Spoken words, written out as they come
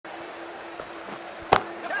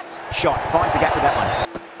Shot, finds the gap with that one.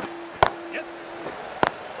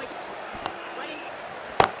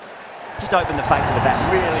 Just opened the face of the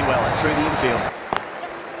bat really well and through the infield.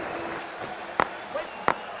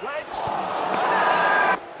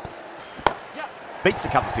 Beats the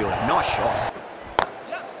cover fielder. Nice shot.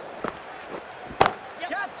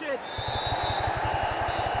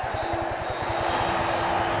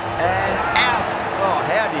 And out. Oh,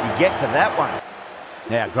 how did he get to that one?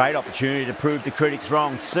 Now, great opportunity to prove the critics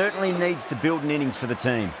wrong. Certainly needs to build an innings for the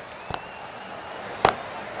team.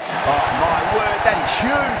 Oh, my word, that is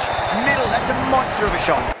huge. Middle, that's a monster of a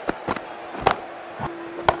shot.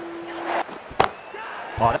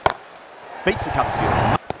 Oh, beats the cover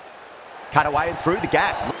fielder. Cut away and through the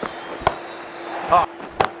gap. Oh.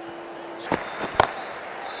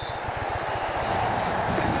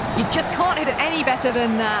 You just can't hit it any better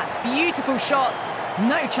than that. Beautiful shot.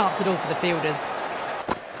 No chance at all for the fielders.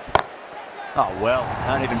 Oh, well,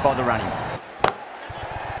 don't even bother running.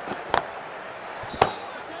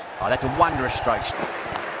 Oh, that's a wondrous stroke.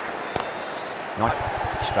 Not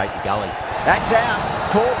straight to gully. That's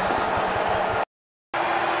out. Caught.